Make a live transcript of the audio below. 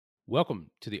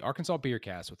Welcome to the Arkansas Beer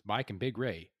Cast with Mike and Big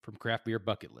Ray from Craft Beer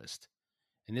Bucket List.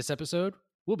 In this episode,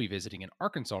 we'll be visiting an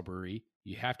Arkansas brewery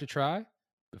you have to try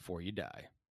before you die.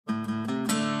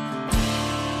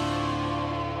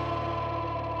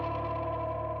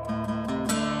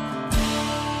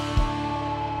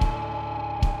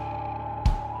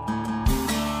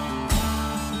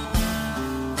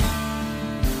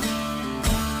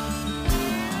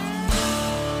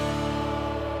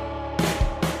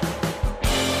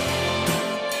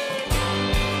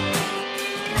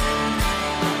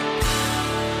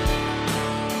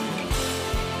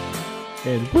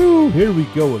 And woo, here we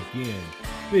go again.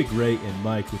 Big Ray and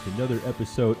Mike with another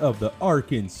episode of the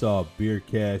Arkansas Beer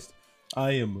Cast.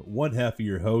 I am one half of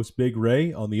your host, Big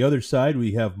Ray. On the other side,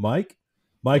 we have Mike.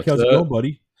 Mike, What's how's it up? going,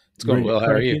 buddy? It's going well.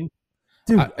 How are you?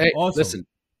 Dude, Hey, awesome.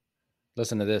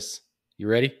 listen to this. You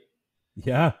ready?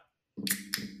 Yeah,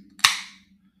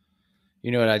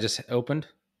 You know what I just opened?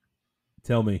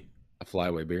 tell me. A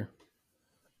Flyway beer.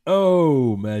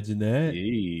 Oh, imagine that.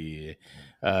 Yeah.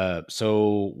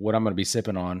 So what I'm going to be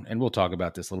sipping on, and we'll talk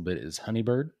about this a little bit, is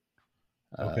Honeybird.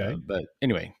 Okay. But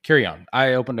anyway, carry on.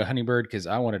 I opened a Honeybird because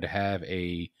I wanted to have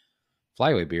a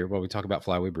Flyway beer while we talk about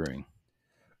Flyway Brewing.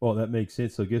 Well, that makes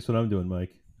sense. So guess what I'm doing,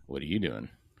 Mike? What are you doing?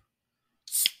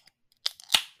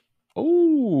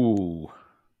 Oh,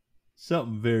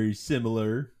 Something very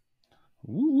similar.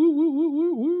 woo, woo, woo, woo,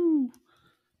 woo, woo.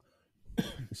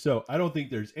 So I don't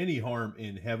think there's any harm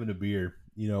in having a beer,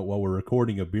 while we're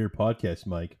recording a beer podcast,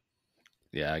 Mike.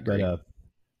 Yeah, I agree. But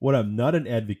what I'm not an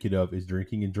advocate of is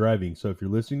drinking and driving. So if you're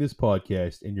listening to this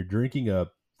podcast and you're drinking a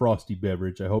frosty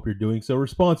beverage, I hope you're doing so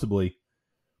responsibly.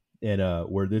 And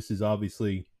where this is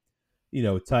obviously,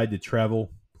 tied to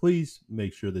travel, please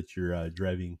make sure that you're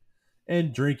driving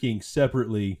and drinking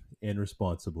separately and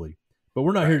responsibly. But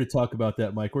we're not here to talk about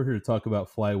that, Mike. We're here to talk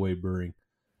about Flyway Brewing.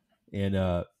 And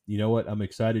you know what? I'm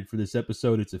excited for this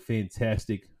episode. It's a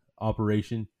fantastic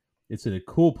operation. It's in a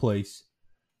cool place,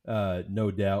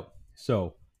 no doubt.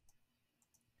 So,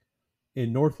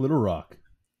 in North Little Rock,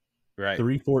 Right.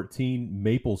 314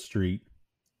 Maple Street,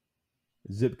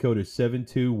 zip code is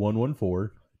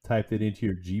 72114. Type that into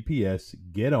your GPS,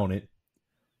 get on it.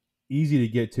 Easy to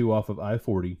get to off of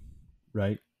I-40,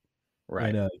 right?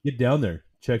 Right. And get down there.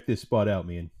 Check this spot out,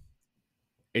 man.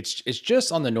 It's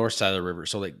just on the north side of the river.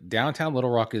 So like downtown Little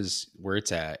Rock is where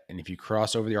it's at. And if you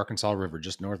cross over the Arkansas River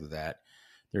just north of that,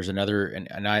 there's another,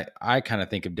 and I kind of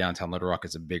think of downtown Little Rock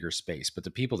as a bigger space, but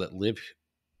the people that live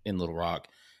in Little Rock,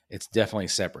 it's definitely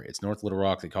separate. It's North Little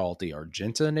Rock. They call it the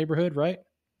Argenta neighborhood, right?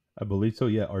 I believe so.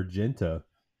 Yeah, Argenta.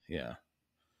 Yeah.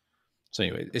 So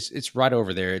anyway, it's right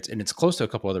over there. It's close to a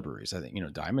couple other breweries. I think,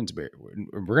 Diamond's Bear.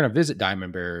 We're going to visit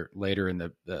Diamond Bear later in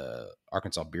the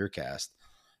Arkansas Beer Cast,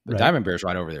 but Right. Diamond Bear's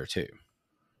right over there too.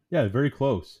 Yeah, very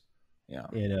close. Yeah.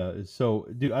 And so,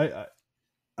 dude, I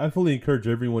fully encourage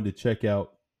everyone to check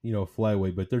out,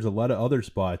 Flyway, but there's a lot of other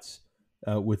spots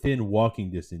within walking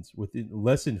distance, within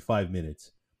less than 5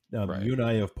 minutes. Right. You and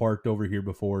I have parked over here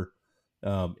before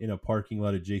in a parking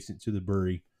lot adjacent to the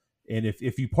brewery. And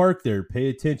if you park there, pay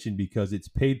attention because it's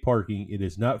paid parking. It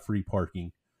is not free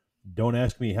parking. Don't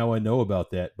ask me how I know about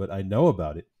that, but I know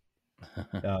about it.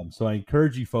 So I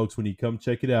encourage you folks, when you come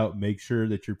check it out, make sure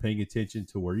that you're paying attention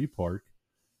to where you park.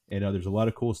 And there's a lot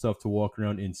of cool stuff to walk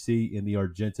around and see in the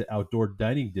Argenta Outdoor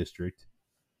Dining District.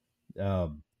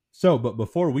 But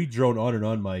before we drone on and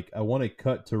on, Mike, I want to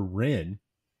cut to Ren,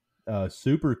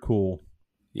 super cool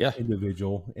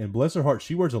individual. And bless her heart,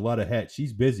 she wears a lot of hats.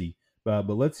 She's busy. But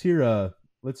let's hear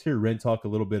Ren talk a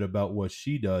little bit about what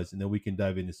she does, and then we can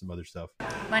dive into some other stuff.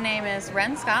 My name is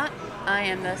Ren Scott. I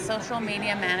am the social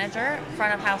media manager,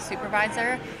 front of house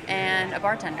supervisor, and a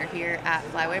bartender here at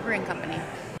Flyway Brewing Company.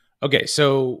 Okay,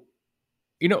 so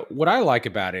what I like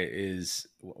about it is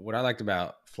what I liked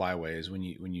about Flyway is when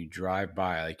you drive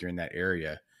by, like you're in that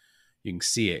area, you can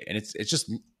see it, and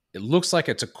it looks like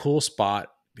it's a cool spot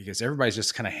because everybody's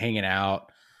just kind of hanging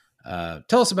out.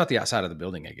 Tell us about the outside of the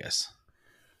building, I guess.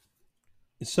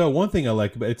 So one thing I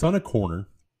like about it's on a corner,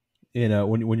 and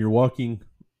when you're walking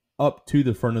up to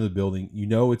the front of the building,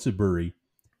 it's a brewery,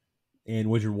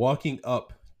 and when you're walking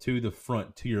up to the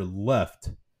front to your left,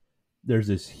 there's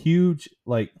this huge,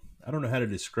 like, I don't know how to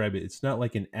describe it. It's not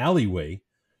like an alleyway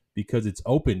because it's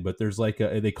open, but there's like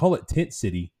they call it Tent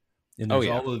City, and there's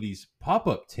all of these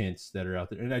pop-up tents that are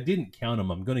out there, and I didn't count them.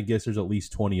 I'm going to guess there's at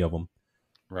least 20 of them.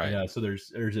 Right. So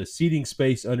there's a seating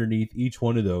space underneath each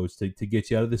one of those to get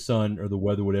you out of the sun or the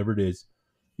weather, whatever it is.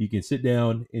 You can sit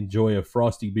down, enjoy a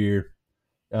frosty beer,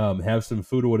 have some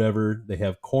food or whatever. They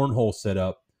have cornhole set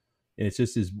up, and it's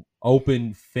just this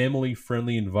open,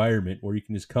 family-friendly environment where you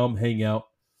can just come hang out,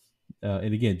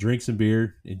 And again, drink some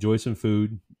beer, enjoy some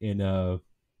food, and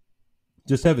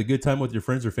just have a good time with your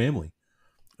friends or family.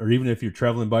 Or even if you're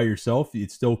traveling by yourself,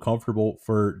 it's still comfortable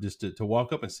for just to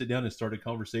walk up and sit down and start a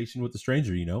conversation with a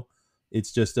stranger.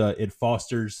 It's just it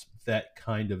fosters that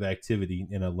kind of activity,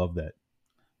 and I love that.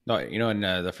 No, and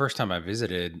the first time I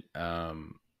visited,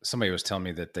 somebody was telling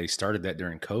me that they started that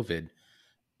during COVID,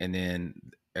 and then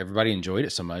everybody enjoyed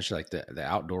it so much, like the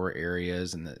outdoor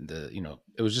areas and the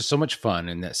it was just so much fun,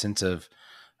 and that sense of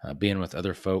being with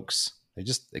other folks.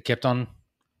 They kept on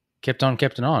kept on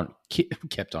kept on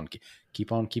kept on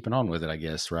keep on keeping on with it, I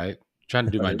guess. Right, trying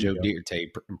to do my Joe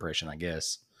Dierte impression, I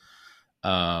guess.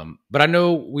 But I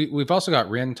know we've also got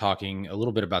Ren talking a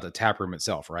little bit about the tap room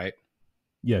itself, right?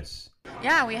 Yes.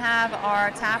 Yeah, we have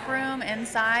our tap room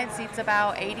inside, seats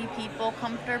about 80 people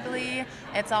comfortably.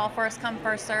 It's all first come,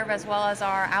 first serve, as well as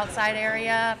our outside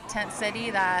area, Tent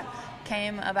City, that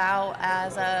came about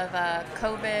as of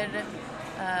COVID,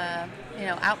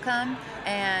 outcome.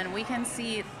 And we can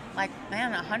see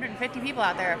 150 people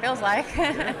out there, it feels like.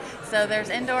 So there's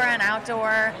indoor and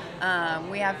outdoor.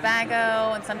 We have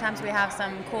Bago, and sometimes we have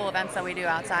some cool events that we do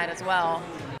outside as well.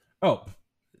 Oh,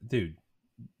 dude.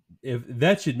 If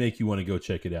that should make you want to go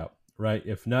check it out, right?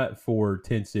 If not for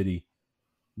Tent City,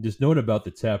 just knowing about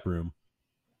the tap room.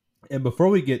 And before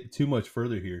we get too much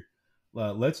further here,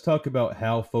 let's talk about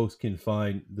how folks can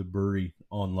find the brewery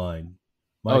online.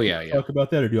 Mike, talk about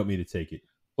that, or do you want me to take it?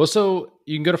 Well, so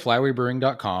you can go to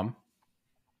flywaybrewing.com,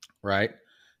 right?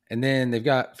 And then they've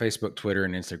got Facebook, Twitter,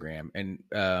 and Instagram. And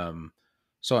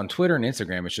so on Twitter and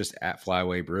Instagram, it's just at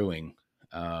Flyway Brewing.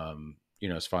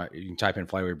 It's fine. You can type in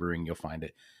Flyway Brewing, you'll find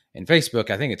it. And Facebook,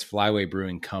 I think it's Flyway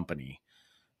Brewing Company.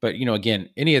 But, again,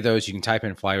 any of those, you can type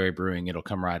in Flyway Brewing. It'll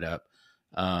come right up.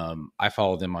 I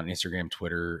follow them on Instagram,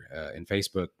 Twitter, and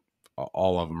Facebook,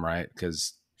 all of them, right?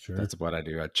 Because that's what I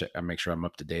do. I make sure I'm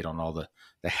up to date on all the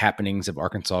happenings of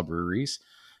Arkansas breweries.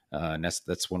 And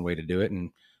that's one way to do it.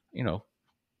 And,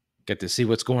 get to see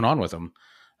what's going on with them.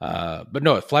 But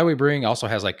no, Flyway Brewing also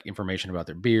has information about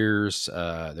their beers,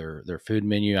 their food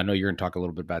menu. I know you're going to talk a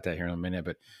little bit about that here in a minute,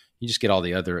 but you just get all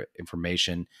the other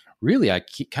information. Really, I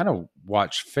kind of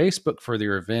watch Facebook for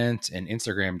their event and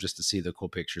Instagram just to see the cool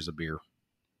pictures of beer.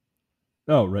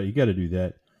 Oh, right. You got to do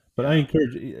that. But I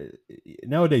encourage,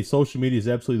 nowadays, social media is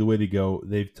absolutely the way to go.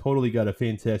 They've totally got a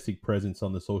fantastic presence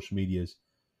on the social medias.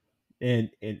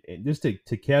 And just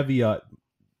to caveat,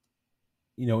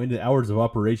 into hours of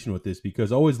operation with this,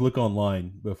 because always look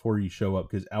online before you show up,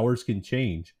 because hours can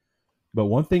change. But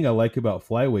one thing I like about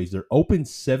Flyways, they're open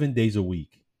 7 days a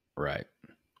week. Right.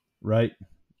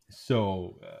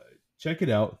 So check it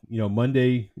out.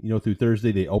 Monday, through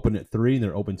Thursday, they open at 3 and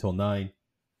they're open till 9.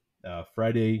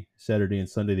 Friday, Saturday, and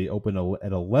Sunday, they open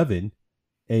at 11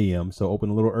 a.m. So open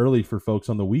a little early for folks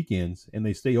on the weekends, and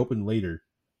they stay open later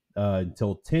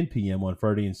until 10 p.m. on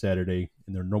Friday and Saturday,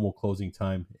 and their normal closing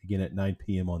time again at 9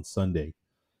 p.m. on Sunday.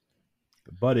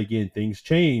 But again, things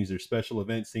change. There's special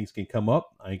events. Things can come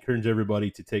up. I encourage everybody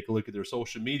to take a look at their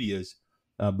social medias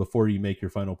before you make your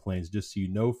final plans, just so you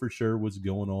know for sure what's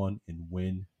going on and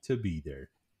when to be there.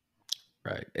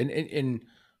 Right. And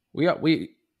why don't we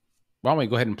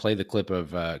go ahead and play the clip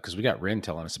of, because we got Ren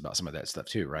telling us about some of that stuff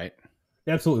too, right?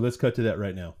 Absolutely. Let's cut to that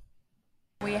right now.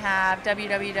 We have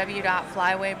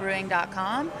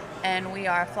www.flywaybrewing.com, and we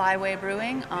are Flyway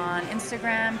Brewing on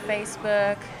Instagram,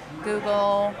 Facebook,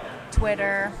 Google,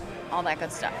 Twitter, all that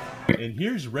good stuff. And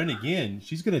here's Ren again.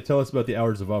 She's going to tell us about the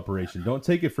hours of operation. Don't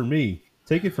take it from me.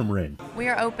 Take it from Ren. We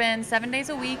are open 7 days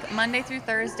a week, Monday through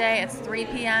Thursday. It's 3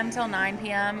 p.m. till 9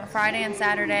 p.m. Friday and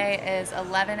Saturday is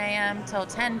 11 a.m. till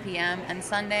 10 p.m. And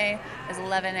Sunday is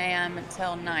 11 a.m.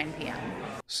 till 9 p.m.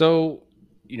 So,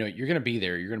 you're going to be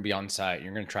there. You're going to be on site.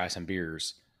 You're going to try some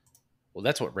beers. Well,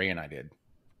 that's what Ray and I did.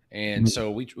 And so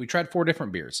we tried 4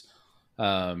 different beers.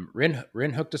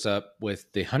 Ren hooked us up with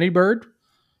the Honeybird,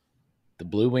 the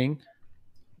Blue Wing,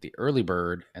 the Early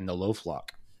Bird, and the Low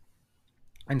Flock.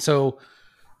 And so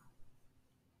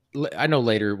I know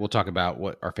later we'll talk about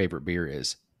what our favorite beer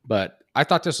is, but I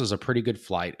thought this was a pretty good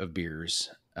flight of beers.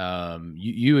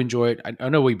 You enjoyed, I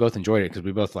know we both enjoyed it because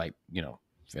we both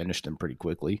finished them pretty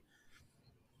quickly.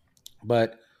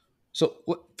 But so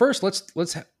first let's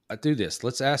do this.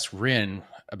 Let's ask Ren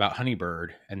about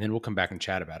Honeybird, and then we'll come back and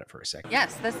chat about it for a second.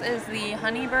 Yes, this is the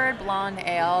Honeybird Blonde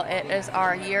Ale. It is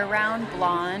our year-round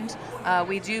blonde.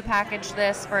 We do package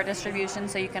this for distribution,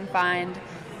 so you can find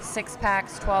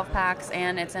 6-packs, 12-packs,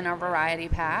 and it's in our variety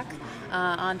pack.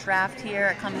 On draft here,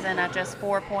 it comes in at just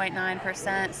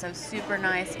 4.9%, so super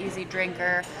nice, easy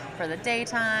drinker for the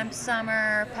daytime,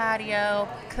 summer, patio,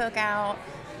 cookout,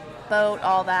 boat,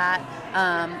 all that.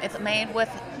 It's made with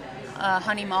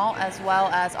honey malt as well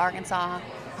as Arkansas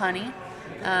honey.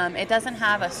 It doesn't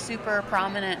have a super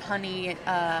prominent honey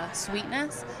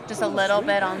sweetness, just a little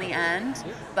bit on the end,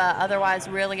 but otherwise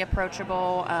really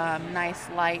approachable, nice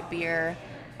light beer,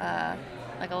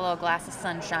 like a little glass of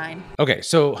sunshine. Okay,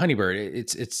 so Honeybird,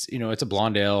 it's it's a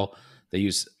blonde ale. They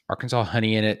use Arkansas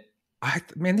honey in it.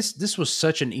 This was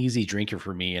such an easy drinker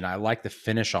for me, and I like the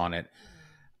finish on it.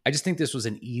 I just think this was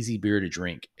an easy beer to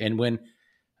drink. And when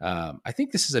I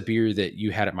think this is a beer that you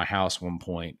had at my house one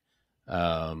point.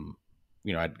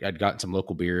 I'd gotten some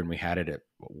local beer and we had it at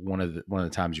one of the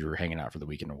times you were hanging out for the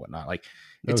weekend or whatnot. Like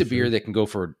it's a beer that can go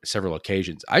for several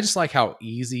occasions. I just like how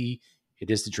easy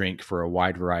it is to drink for a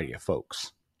wide variety of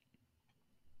folks.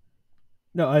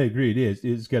 No, I agree. It is.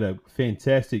 It's got a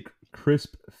fantastic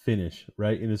crisp finish,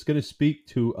 right? And it's going to speak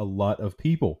to a lot of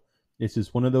people. It's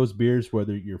just one of those beers,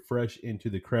 whether you're fresh into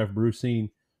the craft brew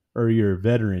scene or you're a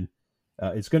veteran,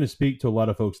 it's going to speak to a lot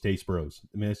of folks' taste bros.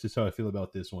 I mean, that's just how I feel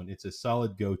about this one. It's a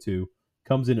solid go-to.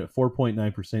 Comes in at 4.9%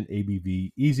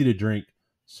 ABV, easy to drink,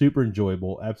 super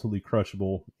enjoyable, absolutely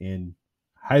crushable, and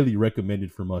highly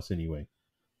recommended from us anyway.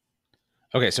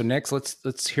 Okay, so next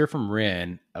let's hear from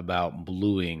Ren about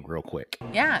Blue Wing real quick.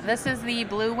 Yeah, this is the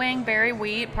Blue Wing Berry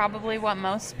Wheat, probably what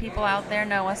most people out there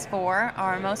know us for,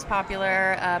 our most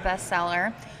popular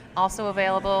bestseller. Also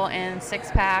available in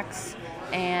 6-packs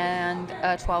and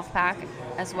a 12-pack,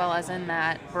 as well as in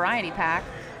that variety pack.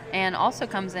 And also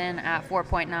comes in at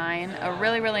 4.9, a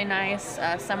really, really nice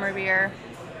summer beer.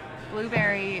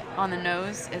 Blueberry on the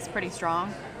nose is pretty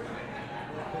strong.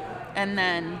 And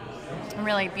then a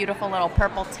really beautiful little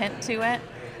purple tint to it.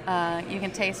 You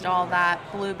can taste all that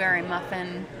blueberry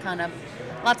muffin kind of,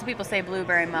 lots of people say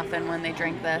blueberry muffin when they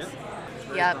drink this.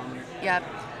 Yep.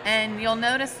 And you'll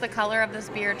notice the color of this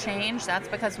beer change. That's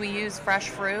because we use fresh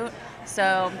fruit.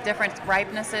 So different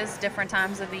ripenesses, different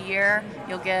times of the year,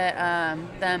 you'll get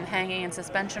them hanging in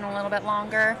suspension a little bit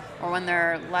longer, or when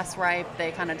they're less ripe,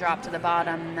 they kind of drop to the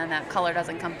bottom, and then that color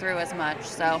doesn't come through as much.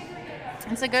 So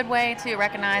it's a good way to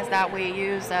recognize that we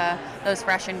use those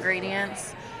fresh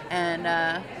ingredients, and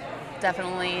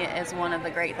definitely is one of the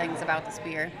great things about this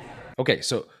beer. Okay,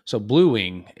 so Blue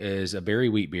Wing is a berry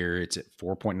wheat beer. It's at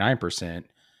 4.9%.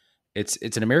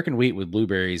 It's an American wheat with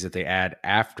blueberries that they add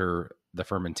after the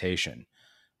fermentation.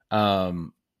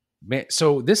 So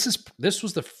this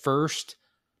was the first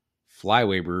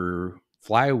Flyway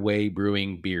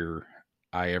Brewing beer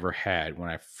I ever had. When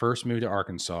I first moved to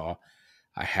Arkansas,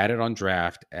 I had it on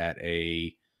draft at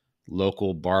a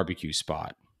local barbecue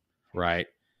spot, right?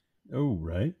 Oh,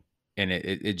 right. And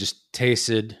it just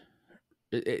tasted.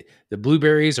 The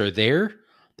blueberries are there.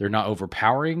 They're not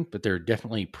overpowering, but they're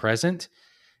definitely present.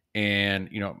 And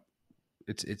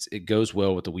it goes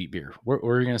well with the wheat beer. What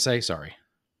were you going to say? Sorry.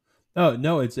 Oh,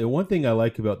 no, it's one thing I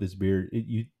like about this beer.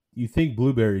 You think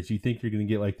blueberries, you think you're going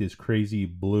to get like this crazy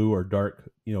blue or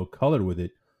dark, color with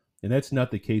it. And that's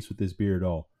not the case with this beer at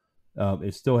all.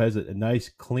 It still has a nice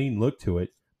clean look to it.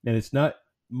 And it's not,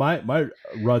 my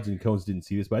rods and cones didn't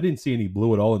see this, but I didn't see any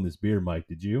blue at all in this beer, Mike.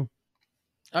 Did you?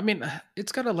 I mean,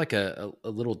 it's got a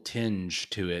little tinge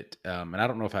to it. And I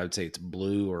don't know if I would say it's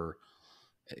blue or,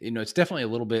 it's definitely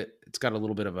it's got a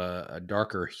little bit of a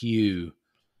darker hue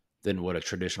than what a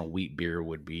traditional wheat beer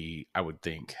would be, I would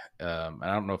think. And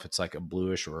I don't know if it's like a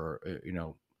bluish or,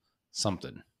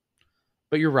 something,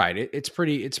 but you're right. It's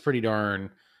pretty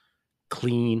darn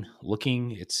clean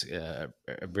looking. It's a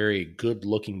very good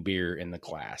looking beer in the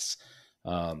class.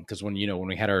 Cause when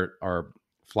we had our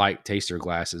flight taster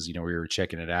glasses, we were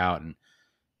checking it out and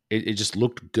it just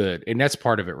looked good. And that's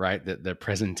part of it, right? The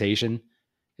presentation.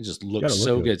 It just looks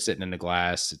so good sitting in the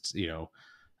glass. It's,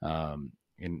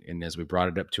 and as we brought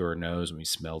it up to our nose and we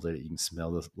smelled it, you can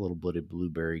smell the little bit of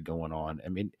blueberry going on. I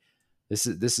mean, this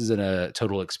isn't a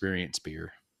total experience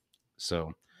beer.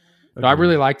 So no, I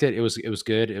really liked it. It was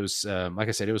good. It was, like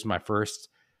I said, it was my first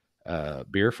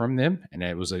beer from them, and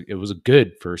it was a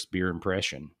good first beer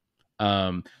impression.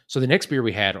 So the next beer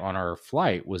we had on our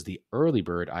flight was the Early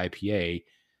Bird IPA.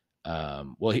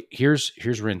 Well,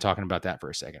 here's Ren talking about that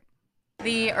for a second.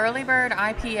 The Early Bird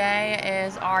IPA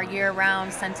is our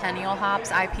year-round Centennial Hops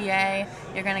IPA.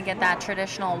 You're going to get that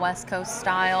traditional West Coast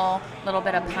style, a little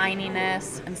bit of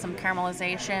pininess and some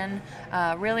caramelization.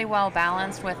 Really well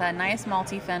balanced with a nice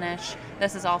malty finish.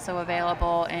 This is also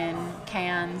available in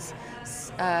cans,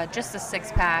 just a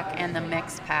 6-pack and the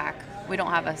mix pack. We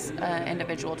don't have an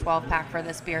individual 12-pack for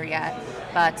this beer yet,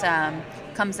 but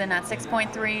comes in at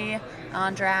 6.3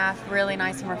 on draft. Really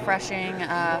nice and refreshing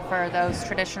for those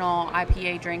traditional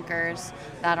IPA drinkers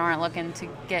that aren't looking to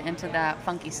get into that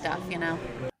funky stuff,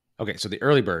 Okay, so the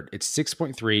Early Bird, it's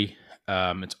 6.3.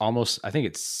 It's almost, I think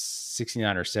it's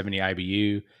 69 or 70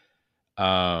 IBU.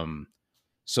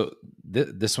 So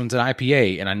this one's an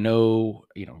IPA, and I know,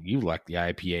 you like the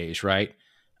IPAs, right?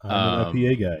 I'm an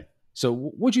IPA guy. So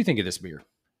what'd you think of this beer?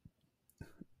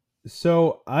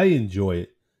 So I enjoy it.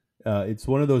 It's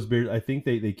one of those beers. I think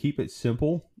they keep it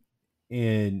simple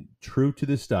and true to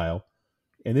the style.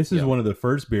 And this is one of the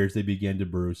first beers they began to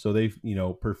brew. So they've,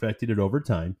 perfected it over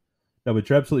time. Now, but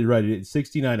you're absolutely right. It's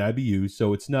 69 IBU,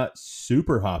 so it's not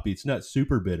super hoppy. It's not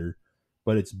super bitter,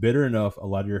 but it's bitter enough. A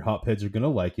lot of your hop heads are going to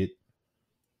like it.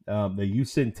 They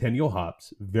use Centennial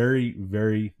hops, very,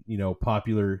 very,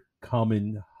 popular,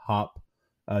 common hop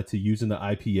to use in the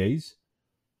IPAs.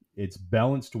 It's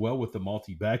balanced well with the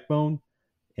malty backbone,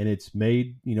 and it's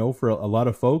made, for a lot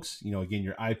of folks, again,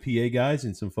 your IPA guys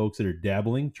and some folks that are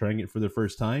dabbling, trying it for the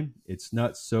first time. It's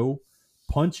not so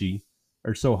punchy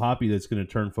or so hoppy that's going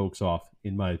to turn folks off,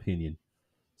 in my opinion.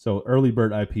 So Early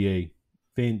Bird IPA,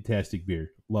 fantastic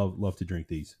beer. Love to drink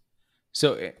these.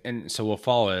 So we'll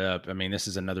follow it up. I mean, this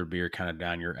is another beer kind of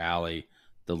down your alley.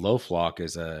 The Low Flock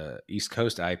is a East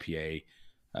Coast IPA.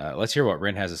 Let's hear what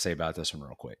Ren has to say about this one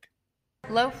real quick.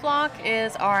 Low Flock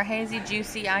is our hazy,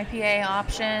 juicy IPA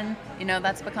option.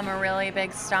 That's become a really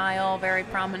big style, very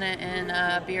prominent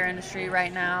in beer industry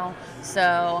right now.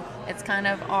 So it's kind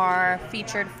of our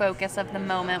featured focus of the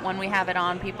moment. When we have it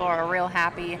on, people are real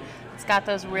happy. It's got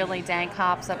those really dank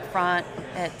hops up front.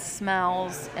 It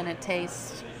smells and it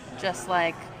tastes just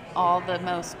like all the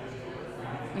most,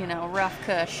 rough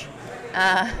kush.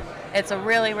 It's a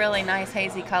really, really nice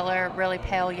hazy color, really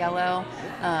pale yellow.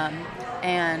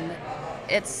 And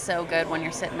it's so good when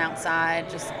you're sitting outside,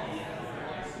 just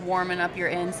warming up your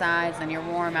insides, and you're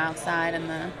warm outside in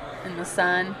the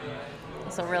sun.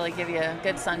 This will really give you a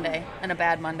good Sunday and a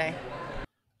bad Monday.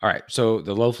 All right, so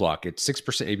the Low Flock, it's 6%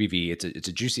 ABV. It's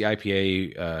a juicy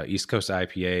IPA, East Coast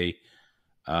IPA.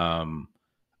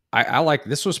 I like,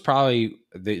 this was probably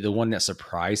the one that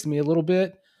surprised me a little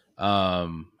bit. I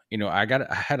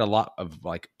had a lot of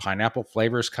like pineapple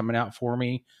flavors coming out for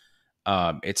me.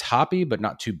 It's hoppy, but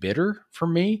not too bitter for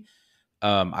me.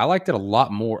 I liked it a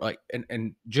lot more. Like,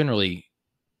 and generally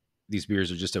these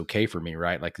beers are just okay for me,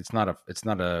 right? Like it's not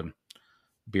a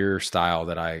beer style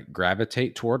that I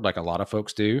gravitate toward like a lot of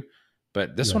folks do,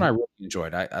 but this one I really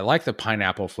enjoyed. I like the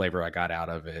pineapple flavor I got out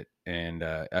of it, and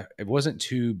it wasn't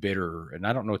too bitter. And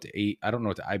I don't know what the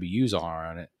IBUs are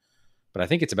on it, but I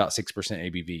think it's about 6%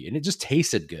 ABV, and it just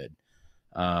tasted good.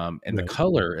 And the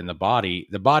color and the body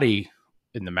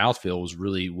in the mouthfeel was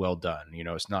really well done.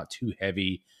 It's not too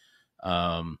heavy,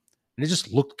 and it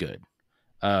just looked good.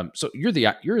 So you're the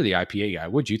IPA guy.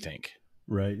 What'd you think?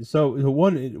 Right. So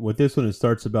with this one, it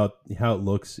starts about how it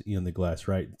looks in the glass,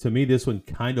 right? To me, this one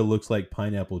kind of looks like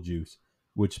pineapple juice,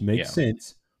 which makes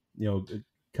sense. It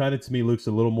kind of to me looks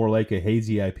a little more like a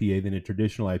hazy IPA than a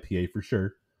traditional IPA for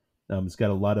sure. It's got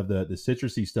a lot of the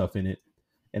citrusy stuff in it,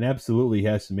 and absolutely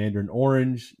has some mandarin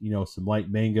orange, some light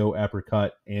mango,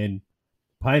 apricot, and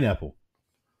pineapple,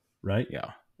 right?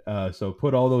 Yeah. So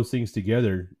put all those things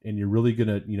together, and you're really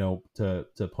gonna,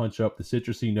 to punch up the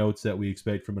citrusy notes that we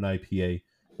expect from an IPA,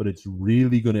 but it's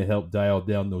really gonna help dial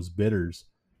down those bitters,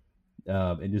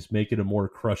 and just make it a more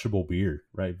crushable beer,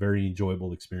 right? Very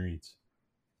enjoyable experience.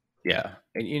 Yeah,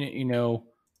 and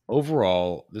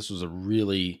overall, this was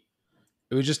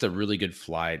it was just a really good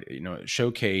flight. It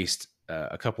showcased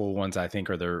a couple of ones I think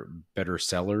are their better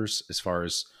sellers as far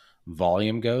as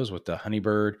volume goes, with the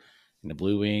Honeybird and the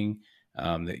Blue Wing.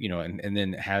 And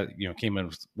then came in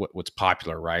with what's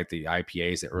popular, right? The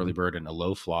IPAs, the Early Bird and the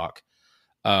Low Flock.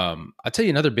 I'll tell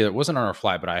you another beer that wasn't on our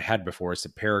flight, but I had before. It's the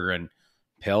Peregrine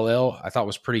Pale Ale. I thought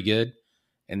was pretty good.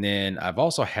 And then I've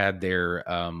also had their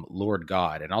Lord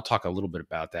God, and I'll talk a little bit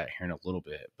about that here in a little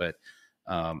bit. But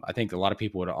I think a lot of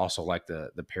people would also like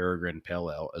the Peregrine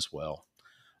Pale Ale as well.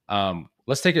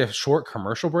 Let's take a short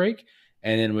commercial break,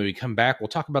 and then when we come back, we'll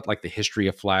talk about like the history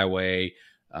of Flyway.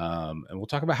 And we'll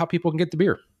talk about how people can get the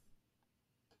beer.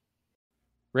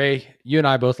 Ray, you and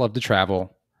I both love to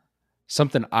travel.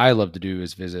 Something I love to do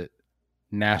is visit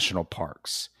national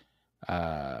parks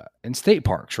and state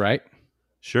parks, right?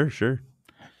 Sure.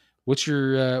 What's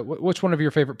which one of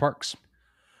your favorite parks?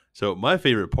 So my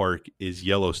favorite park is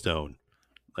Yellowstone.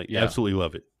 Absolutely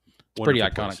love it. It's a pretty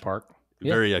iconic park.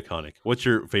 Very iconic. What's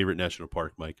your favorite national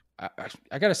park, Mike?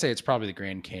 I got to say it's probably the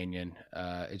Grand Canyon.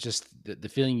 It's just the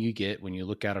feeling you get when you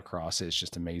look out across it is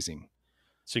just amazing.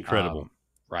 It's incredible.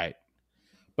 Right.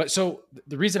 But so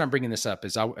the reason I'm bringing this up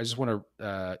is I just want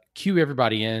to cue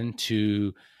everybody in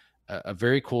to a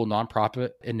very cool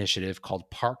nonprofit initiative called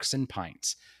Parks and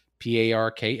Pints,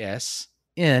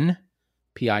 PARKSN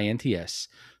Pints.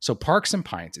 So Parks and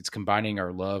Pints, it's combining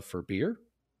our love for beer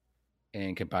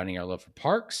and combining our love for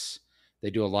parks. They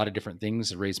do a lot of different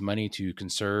things to raise money to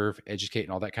conserve, educate,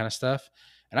 and all that kind of stuff.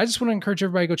 And I just want to encourage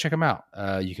everybody to go check them out.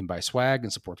 You can buy swag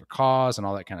and support their cause and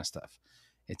all that kind of stuff.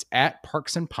 It's at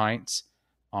Parks and Pints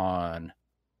on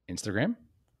Instagram,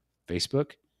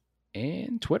 Facebook,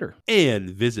 and Twitter. And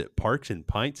visit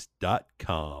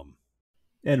parksandpints.com.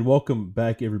 And welcome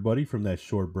back, everybody, from that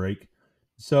short break.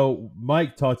 So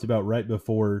Mike talked about right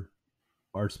before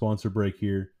our sponsor break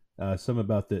here, some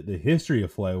about the history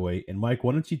of Flyway. And Mike,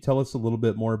 why don't you tell us a little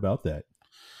bit more about that?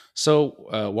 So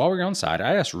while we were on site,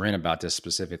 I asked Ren about this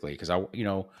specifically because I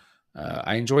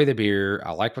enjoy the beer.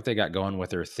 I like what they got going with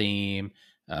their theme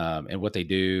and what they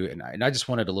do, and I just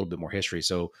wanted a little bit more history.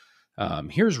 So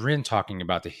here's Ren talking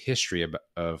about the history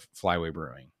of Flyway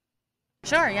Brewing.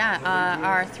 Sure, yeah.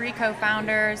 Our three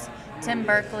co-founders, Tim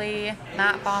Berkeley,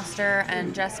 Matt Foster,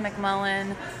 and Jess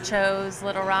McMullen, chose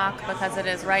Little Rock because it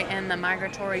is right in the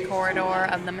migratory corridor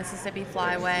of the Mississippi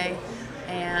Flyway,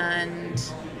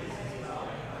 and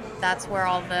that's where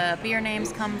all the beer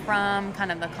names come from,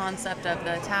 kind of the concept of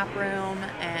the tap room,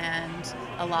 and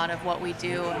a lot of what we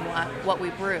do and what we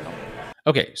brew.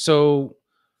 Okay, so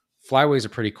Flyway's a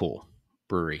pretty cool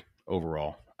brewery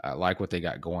overall. I like what they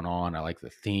got going on. I like the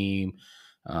theme,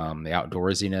 the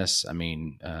outdoorsiness. I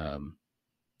mean,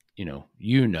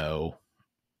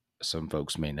 some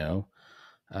folks may know,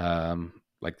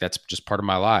 like that's just part of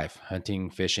my life: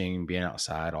 hunting, fishing, being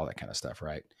outside, all that kind of stuff,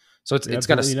 right? So it's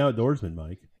got an outdoorsman,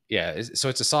 Mike. Yeah, so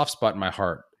it's a soft spot in my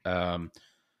heart. But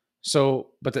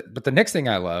the next thing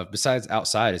I love besides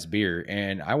outside is beer,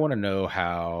 and I want to know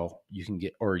how you can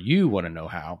get, or you want to know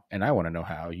how, and I want to know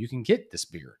how you can get this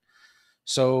beer.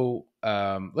 So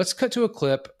let's cut to a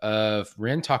clip of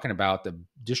Ren talking about the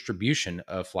distribution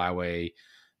of Flyway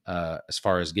as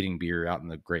far as getting beer out in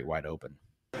the great wide open.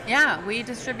 Yeah, we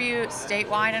distribute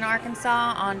statewide in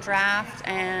Arkansas on draft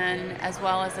and as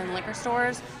well as in liquor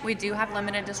stores. We do have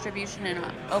limited distribution in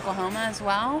Oklahoma as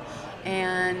well.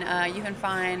 And you can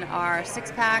find our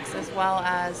 6-packs as well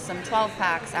as some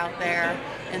 12-packs out there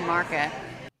in market.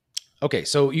 Okay,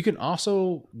 so you can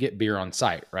also get beer on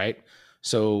site, right?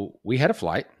 So we had a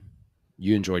flight.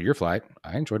 You enjoyed your flight.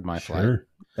 I enjoyed my flight. Sure,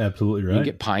 absolutely right. You can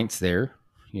get pints there,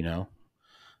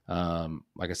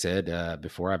 like I said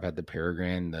before, I've had the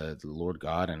Peregrine, the Lord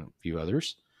God, and a few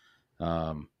others.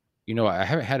 I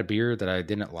haven't had a beer that I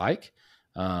didn't like.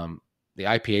 The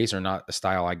IPAs are not a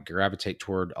style I gravitate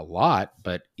toward a lot,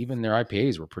 but even their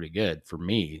IPAs were pretty good for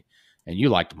me, and you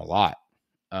liked them a lot.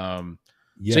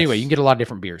 Yes. So anyway, you can get a lot of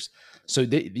different beers. So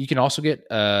you can also get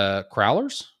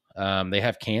crowlers. They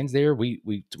have cans there.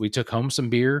 We took home some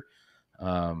beer.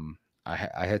 I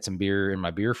had some beer in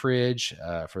my beer fridge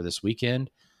for this weekend.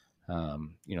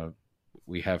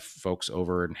 We have folks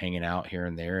over and hanging out here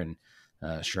and there, and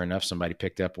sure enough, somebody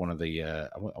picked up one of the I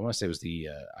want to say it was the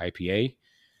IPA,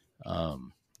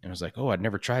 and I was like, oh, I'd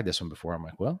never tried this one before. I'm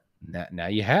like, well, now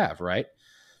you have, right?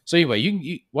 So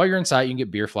anyway, while you're inside, you can get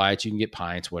beer flights, you can get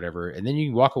pints, whatever, and then you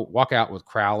can walk out with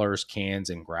crowlers, cans,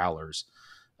 and growlers.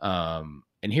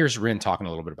 And here's Ren talking a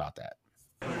little bit about that.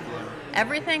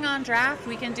 Everything on draft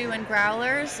we can do in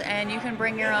growlers, and you can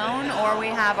bring your own, or we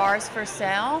have ours for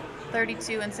sale,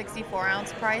 32 and 64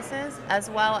 ounce prices, as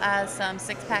well as some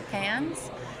 6-pack cans,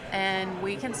 and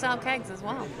we can sell kegs as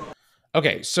well.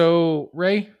 Okay, so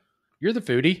Ray, you're the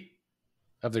foodie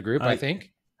of the group, I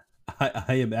think.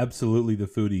 I am absolutely the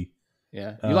foodie.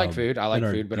 Yeah, you like food. I like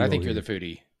food, but I think you're the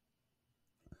foodie.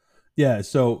 Yeah,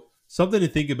 so something to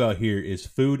think about here is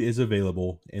food is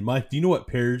available. And Mike, do you know what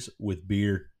pairs with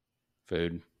beer?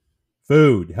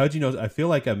 Food. How'd you know? I feel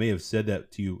like I may have said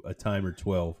that to you a time or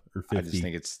 12 or 15. I just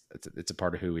think it's a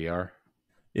part of who we are.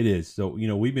 It is. So,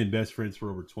 we've been best friends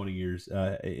for over 20 years.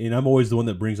 And I'm always the one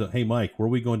that brings up, hey, Mike, where are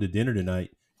we going to dinner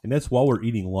tonight? And that's while we're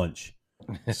eating lunch.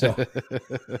 So,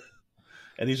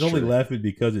 and he's only laughing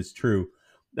because it's true.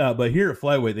 But here at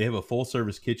Flyway, they have a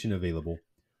full-service kitchen available.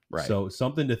 Right. So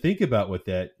something to think about with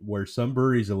that, where some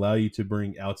breweries allow you to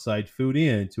bring outside food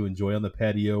in to enjoy on the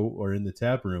patio or in the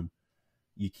tap room.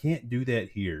 You can't do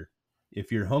that here.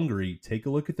 If you're hungry, take a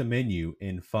look at the menu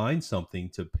and find something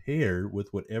to pair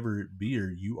with whatever beer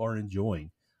you are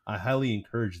enjoying. I highly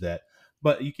encourage that.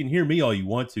 But you can hear me all you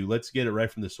want to. Let's get it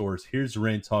right from the source. Here's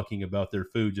Ren talking about their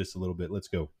food just a little bit. Let's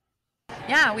go.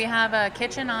 Yeah, we have a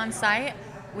kitchen on site.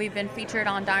 We've been featured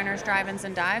on Diners, Drive-Ins,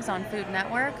 and Dives on Food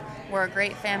Network. We're a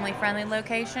great family-friendly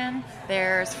location.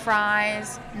 There's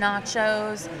fries,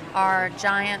 nachos, our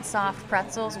giant soft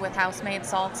pretzels with house-made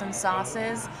salts and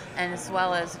sauces, and as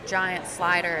well as giant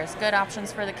sliders. Good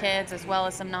options for the kids, as well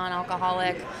as some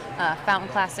non-alcoholic Fountain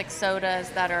Classic sodas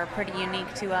that are pretty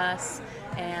unique to us,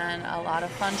 and a lot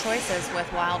of fun choices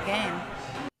with wild game.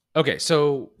 Okay,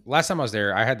 so last time I was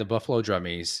there, I had the buffalo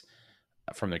drummies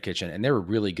from the kitchen, and they were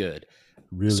really good.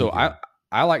 Really so good.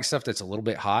 I like stuff that's a little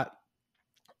bit hot,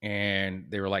 and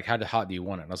they were like, "How hot do you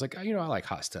want it?" And I was like, I like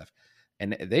hot stuff,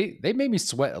 and they made me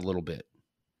sweat a little bit,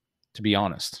 to be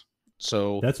honest.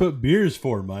 So that's what beer is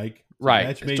for, Mike. It's right?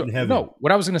 match made in heaven. No,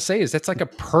 what I was going to say is that's like a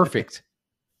perfect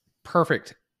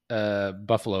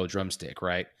buffalo drumstick,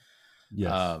 right?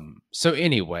 Yes. So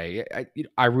anyway,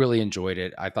 I really enjoyed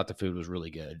it. I thought the food was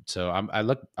really good. So I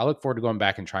look forward to going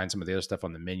back and trying some of the other stuff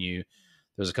on the menu.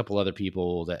 There's a couple other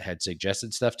people that had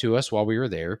suggested stuff to us while we were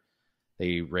there.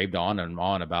 They raved on and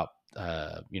on about,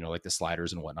 like the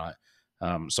sliders and whatnot.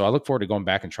 So I look forward to going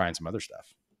back and trying some other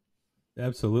stuff.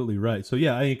 Absolutely right. So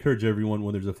yeah, I encourage everyone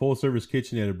when there's a full service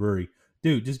kitchen at a brewery,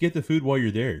 dude, just get the food while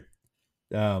you're there.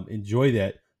 Enjoy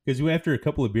that, because after a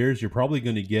couple of beers, you're probably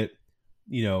going to get,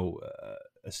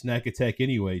 a snack attack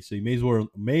anyway. So you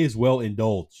may as well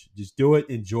indulge. Just do it.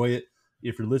 Enjoy it.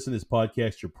 If you're listening to this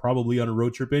podcast, you're probably on a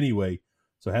road trip anyway.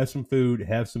 So have some food,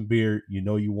 have some beer.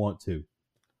 You want to.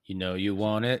 You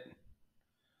want it.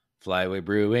 Flyway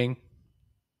Brewing.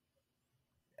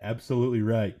 Absolutely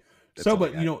right. That's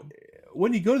but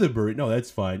when you go to the brewery, no,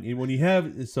 that's fine. And when you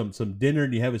have some dinner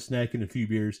and you have a snack and a few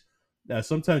beers,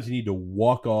 sometimes you need to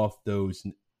walk off those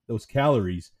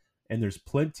calories. And there's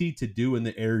plenty to do in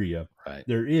the area. Right.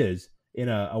 There is. And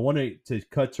I wanted to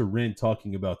cut to Ren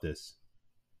talking about this.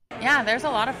 Yeah, there's a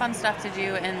lot of fun stuff to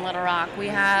do in Little Rock. We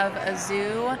have a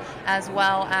zoo as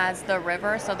well as the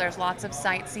river, so there's lots of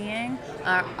sightseeing.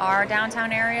 Our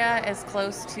downtown area is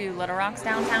close to Little Rock's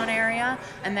downtown area,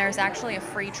 and there's actually a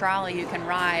free trolley you can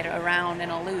ride around in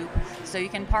a loop. So you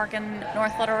can park in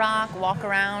North Little Rock, walk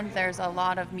around. There's a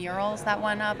lot of murals that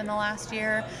went up in the last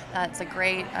year. It's a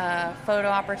great photo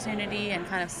opportunity and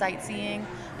kind of sightseeing,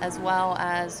 as well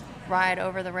as ride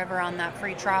over the river on that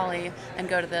free trolley and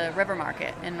go to the river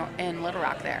market in Little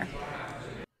Rock there.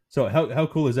 So how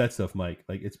cool is that stuff, Mike?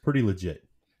 Like, it's pretty legit.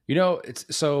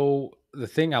 It's so the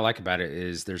thing I like about it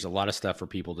is there's a lot of stuff for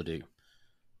people to do,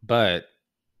 but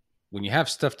when you have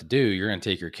stuff to do, you're going to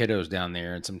take your kiddos down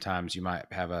there, and sometimes you might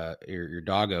have your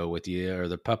doggo with you or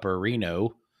the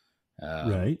pupperino.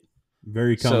 Right.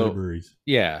 Very common at breweries.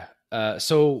 Yeah.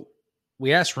 So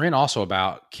we asked Ren also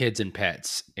about kids and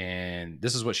pets, and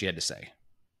this is what she had to say.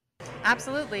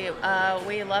 Absolutely.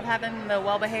 We love having the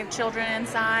well-behaved children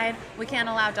inside. We can't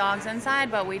allow dogs inside,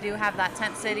 but we do have that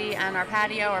tent city, and our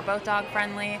patio are both dog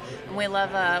friendly. And we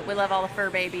love all the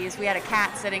fur babies. We had a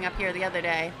cat sitting up here the other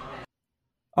day.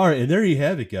 All right, and there you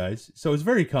have it, guys. So it's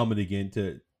very common again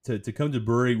to come to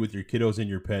brewery with your kiddos and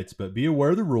your pets, but be aware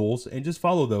of the rules and just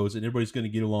follow those, and everybody's going to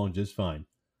get along just fine.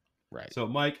 Right. So,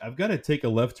 Mike, I've got to take a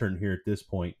left turn here at this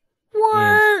point.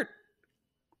 What?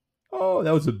 Oh,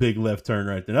 that was a big left turn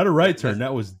right there. Not a right turn.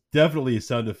 That was definitely a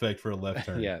sound effect for a left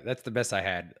turn. Yeah, that's the best I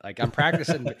had. Like, I'm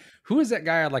practicing. Who is that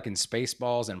guy like in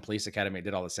Spaceballs and Police Academy that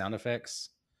did all the sound effects?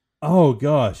 Oh,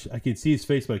 gosh. I can see his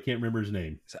face, but I can't remember his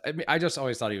name. So, I just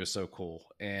always thought he was so cool,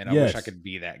 and I wish I could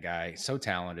be that guy. So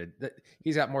talented.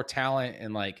 He's got more talent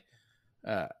and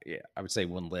I would say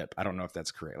one lip. I don't know if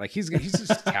that's correct. Like he's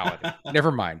just talented.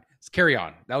 Never mind. Let's carry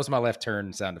on. That was my left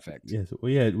turn sound effect. Yes,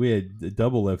 we had a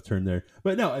double left turn there.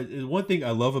 But no, one thing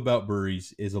I love about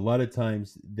breweries is a lot of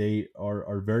times they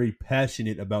are very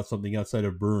passionate about something outside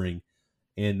of brewing,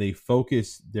 and they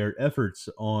focus their efforts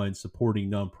on supporting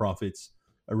nonprofits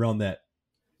around that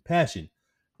passion.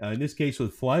 In this case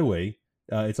with Flyway,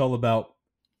 it's all about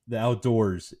the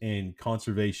outdoors and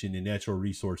conservation and natural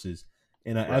resources.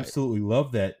 And I absolutely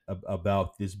love that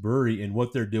about this brewery and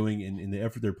what they're doing and the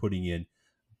effort they're putting in.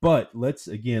 But let's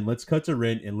cut to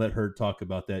Ren and let her talk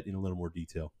about that in a little more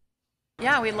detail.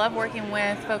 Yeah, we love working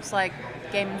with folks like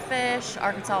Game and Fish,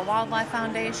 Arkansas Wildlife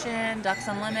Foundation, Ducks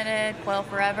Unlimited, Quail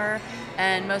Forever,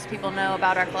 and most people know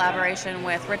about our collaboration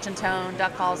with Rich and Tone,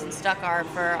 Duck Calls, and Stuckart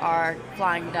for our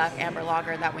Flying Duck Amber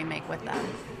Lager that we make with them.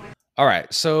 All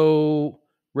right, so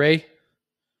Ray,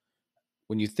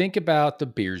 when you think about the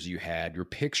beers you had, you're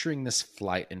picturing this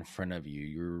flight in front of you.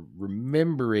 You're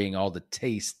remembering all the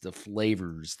taste, the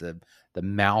flavors, the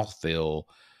mouthfeel,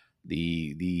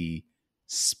 the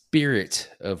spirit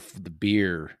of the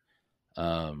beer.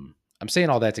 I'm saying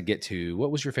all that to get to,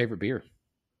 what was your favorite beer?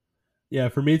 Yeah,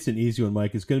 for me, it's an easy one,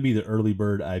 Mike. It's going to be the Early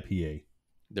Bird IPA.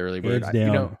 The Early Bird. Hands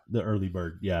down, the Early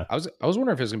Bird, yeah. I was wondering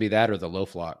if it was going to be that or the Low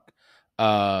Flock.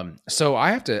 So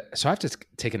I have to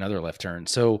take another left turn.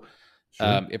 So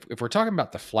Sure. if we're talking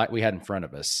about the flight we had in front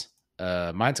of us,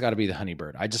 mine's got to be the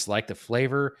Honeybird. I just like the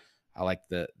flavor. I like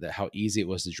the how easy it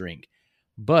was to drink.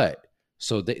 But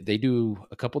so they do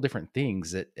a couple different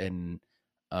things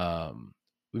um,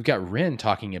 we've got Ren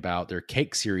talking about their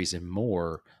cake series and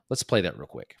more. Let's play that real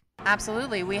quick.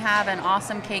 Absolutely. We have an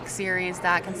awesome cake series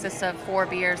that consists of 4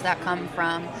 beers that come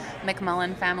from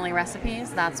McMullen Family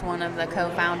Recipes. That's one of the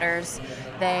co-founders.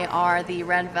 They are the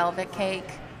red velvet cake,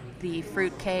 the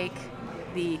fruit cake,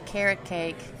 the carrot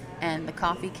cake, and the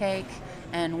coffee cake.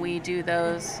 And we do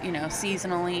those,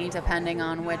 seasonally depending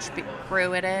on which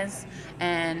brew it is.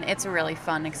 And it's a really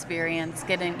fun experience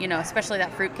getting, especially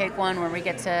that fruitcake one where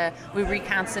we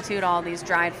reconstitute all these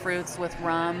dried fruits with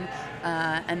rum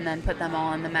and then put them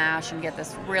all in the mash and get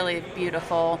this really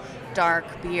beautiful dark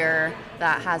beer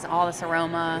that has all this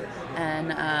aroma.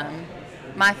 And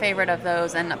my favorite of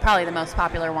those, and probably the most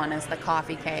popular one, is the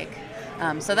coffee cake.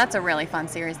 So that's a really fun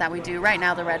series that we do. Right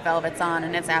now the red velvet's on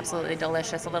and it's absolutely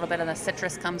delicious. A little bit of the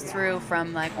citrus comes through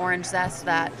from like orange zest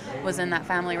that was in that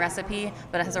family recipe,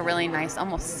 but it has a really nice,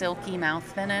 almost silky mouth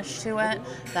finish to it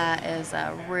that is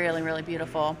really, really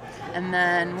beautiful. And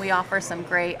then we offer some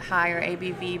great higher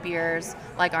ABV beers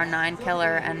like our 9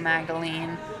 Killer and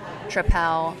Magdalene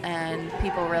Tripel, and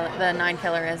the 9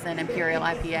 Killer is an Imperial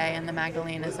IPA and the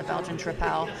Magdalene is a Belgian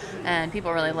Tripel, and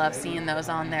people really love seeing those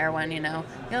on there when get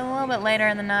a little bit later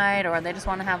in the night or they just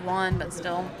want to have one but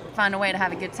still find a way to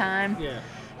have a good time. Yeah.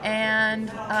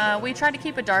 And we try to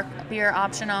keep a dark beer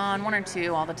option on, 1 or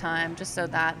 2 all the time, just so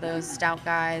that those stout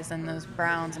guys and those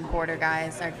browns and porter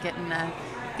guys are getting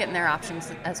their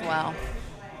options as well.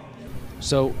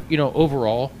 So,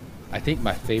 overall, I think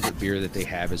my favorite beer that they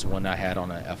have is one I had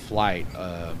on a flight.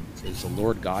 It's a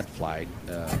Lord God flight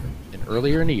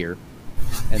earlier in the year.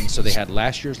 And so they had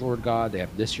last year's Lord God, they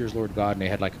have this year's Lord God, and they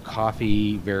had like a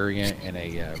coffee variant and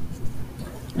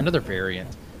another variant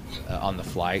on the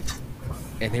flight.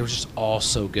 And they were just all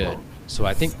so good. So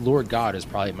I think Lord God is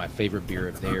probably my favorite beer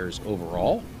of theirs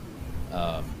overall,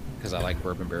 because I like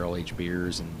bourbon barrel-aged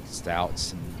beers and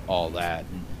stouts and all that.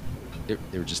 And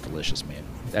they were just delicious, man.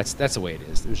 That's the way it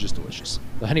is. It was just delicious.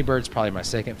 The Honeybird's probably my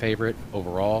second favorite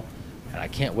overall, and I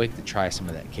can't wait to try some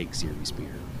of that cake series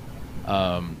beer.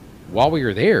 While we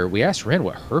were there, we asked Ren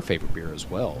what her favorite beer as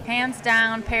well. Hands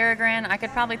down, Peregrine. I could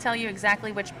probably tell you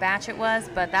exactly which batch it was,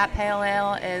 but that pale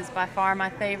ale is by far my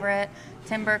favorite.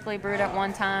 Tim Berkley brewed it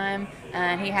one time,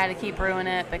 and he had to keep brewing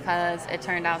it because it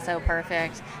turned out so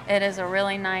perfect. It is a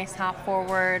really nice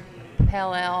hop-forward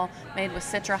pale ale made with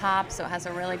Citra hops, so it has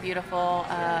a really beautiful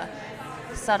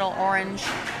subtle orange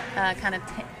kind of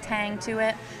tang to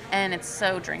it, and it's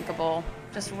so drinkable.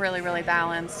 Just really, really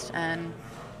balanced and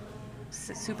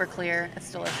super clear.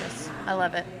 It's delicious. I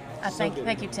love it.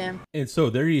 Thank you, Tim. And so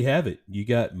there you have it. You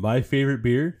got my favorite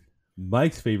beer,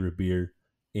 Mike's favorite beer,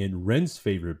 and Ren's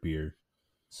favorite beer.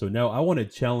 So now I want to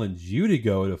challenge you to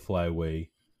go to Flyway,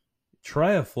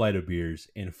 try a flight of beers,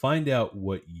 and find out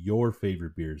what your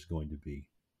favorite beer is going to be.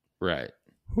 Right.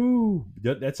 Whew,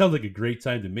 that sounds like a great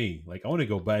time to me. Like, I want to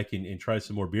go back and try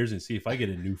some more beers and see if I get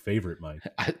a new favorite, Mike.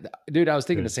 Dude, I was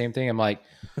thinking the same thing. I'm like,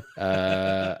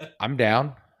 I'm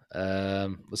down.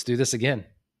 Let's do this again.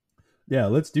 Yeah,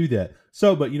 let's do that.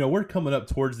 So, but we're coming up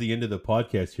towards the end of the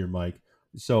podcast here, Mike.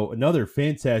 So another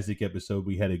fantastic episode.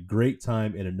 We had a great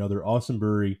time at another awesome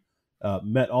brewery,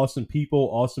 met awesome people,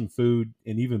 awesome food,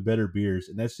 and even better beers.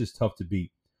 And that's just tough to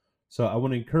beat. So I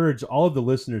want to encourage all of the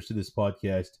listeners to this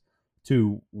podcast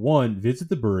to, one, visit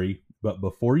the brewery. But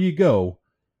before you go,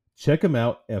 check them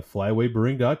out at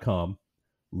flywaybrewing.com.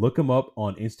 Look them up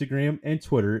on Instagram and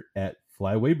Twitter at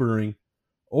Flyway Brewing,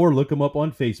 or look them up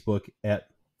on Facebook at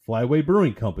Flyway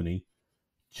Brewing Company.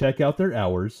 Check out their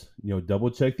hours.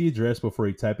 Double check the address before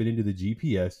you type it into the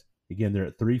GPS. Again, they're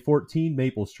at 314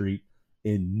 Maple Street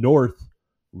in North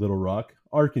Little Rock,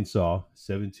 Arkansas,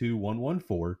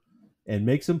 72114. And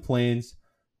make some plans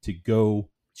to go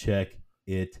check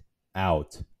it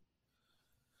out.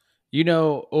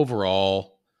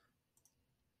 Overall,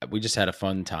 we just had a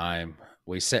fun time.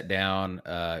 We sat down.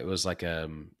 It was like a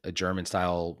German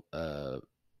style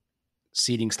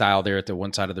seating style there at the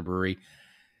one side of the brewery.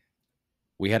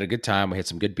 We had a good time. We had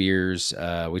some good beers.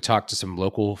 We talked to some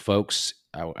local folks.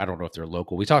 I don't know if they're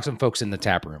local. We talked to some folks in the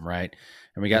tap room, right?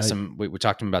 And we got we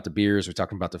talked to them about the beers. We talked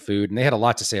to them about the food, and they had a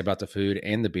lot to say about the food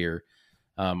and the beer.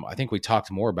 I think we talked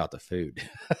more about the food.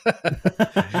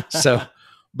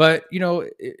 But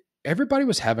everybody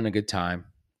was having a good time.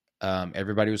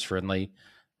 Everybody was friendly.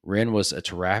 Ren was a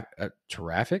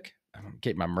terrific. I'm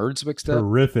getting my words mixed up.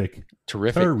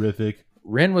 Terrific.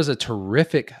 Ren was a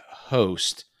terrific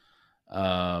host.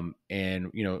 and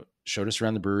showed us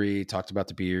around the brewery, talked about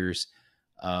the beers.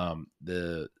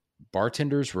 The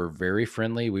bartenders were very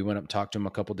friendly. We went up and talked to them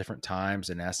a couple different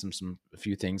times and asked them a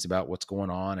few things about what's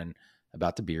going on and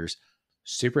about the beers.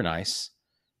 Super nice.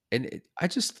 And I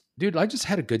just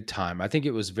had a good time. I think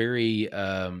it was very,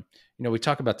 we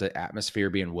talk about the atmosphere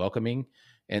being welcoming,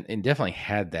 and definitely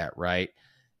had that, right?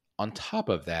 On top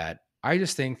of that, I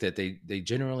just think that they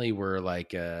generally were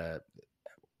like,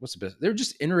 what's the best? They're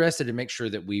just interested to make sure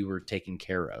that we were taken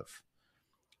care of.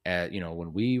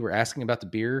 When we were asking about the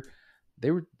beer,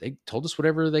 they told us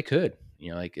whatever they could,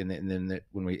 and then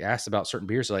when we asked about certain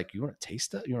beers, they're like, you want to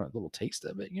taste that? You want a little taste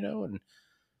of it, and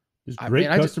just great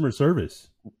customer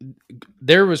service.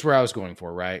 There was where I was going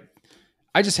for, right?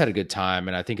 I just had a good time,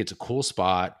 and I think it's a cool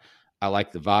spot. I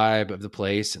like the vibe of the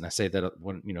place, and I say that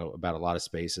when about a lot of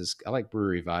spaces. I like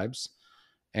brewery vibes,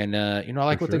 and I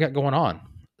like what they got going on.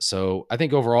 So I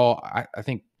think overall, I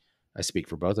think I speak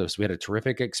for both of us. We had a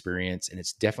terrific experience, and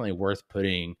it's definitely worth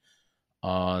putting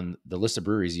on the list of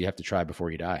breweries you have to try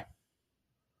before you die.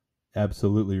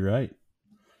 Absolutely right.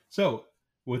 So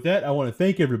with that, I want to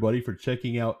thank everybody for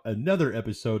checking out another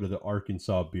episode of the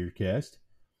Arkansas Beercast.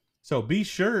 So be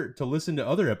sure to listen to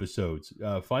other episodes,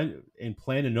 find and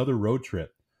plan another road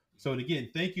trip. So, and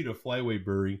again, thank you to Flyway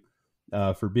Brewery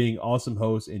for being awesome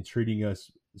hosts and treating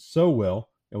us so well.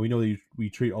 And we know that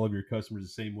we treat all of your customers the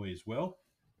same way as well.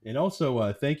 And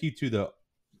also, thank you to the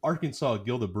Arkansas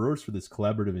Guild of Brewers for this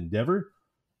collaborative endeavor.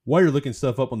 While you're looking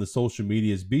stuff up on the social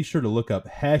medias, be sure to look up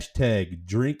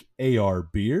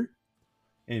 #DrinkARBeer.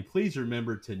 And please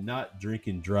remember to not drink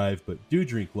and drive, but do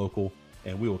drink local.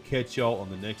 And we will catch y'all on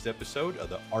the next episode of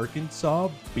the Arkansas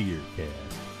Beercast.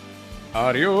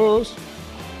 Adios.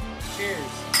 Cheers.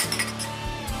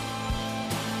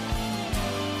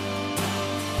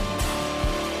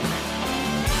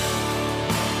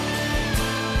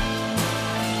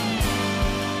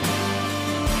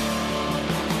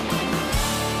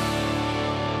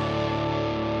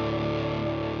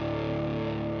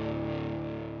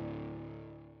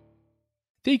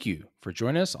 Thank you for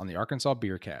joining us on the Arkansas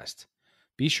Beercast.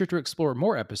 Be sure to explore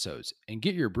more episodes and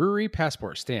get your brewery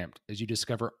passport stamped as you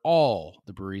discover all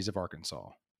the breweries of Arkansas.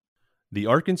 The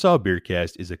Arkansas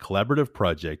Beercast is a collaborative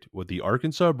project with the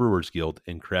Arkansas Brewers Guild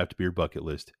and Craft Beer Bucket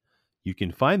List. You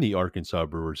can find the Arkansas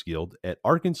Brewers Guild at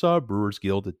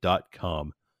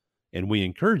arkansasbrewersguild.com, and we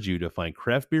encourage you to find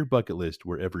Craft Beer Bucket List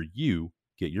wherever you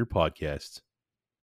get your podcasts.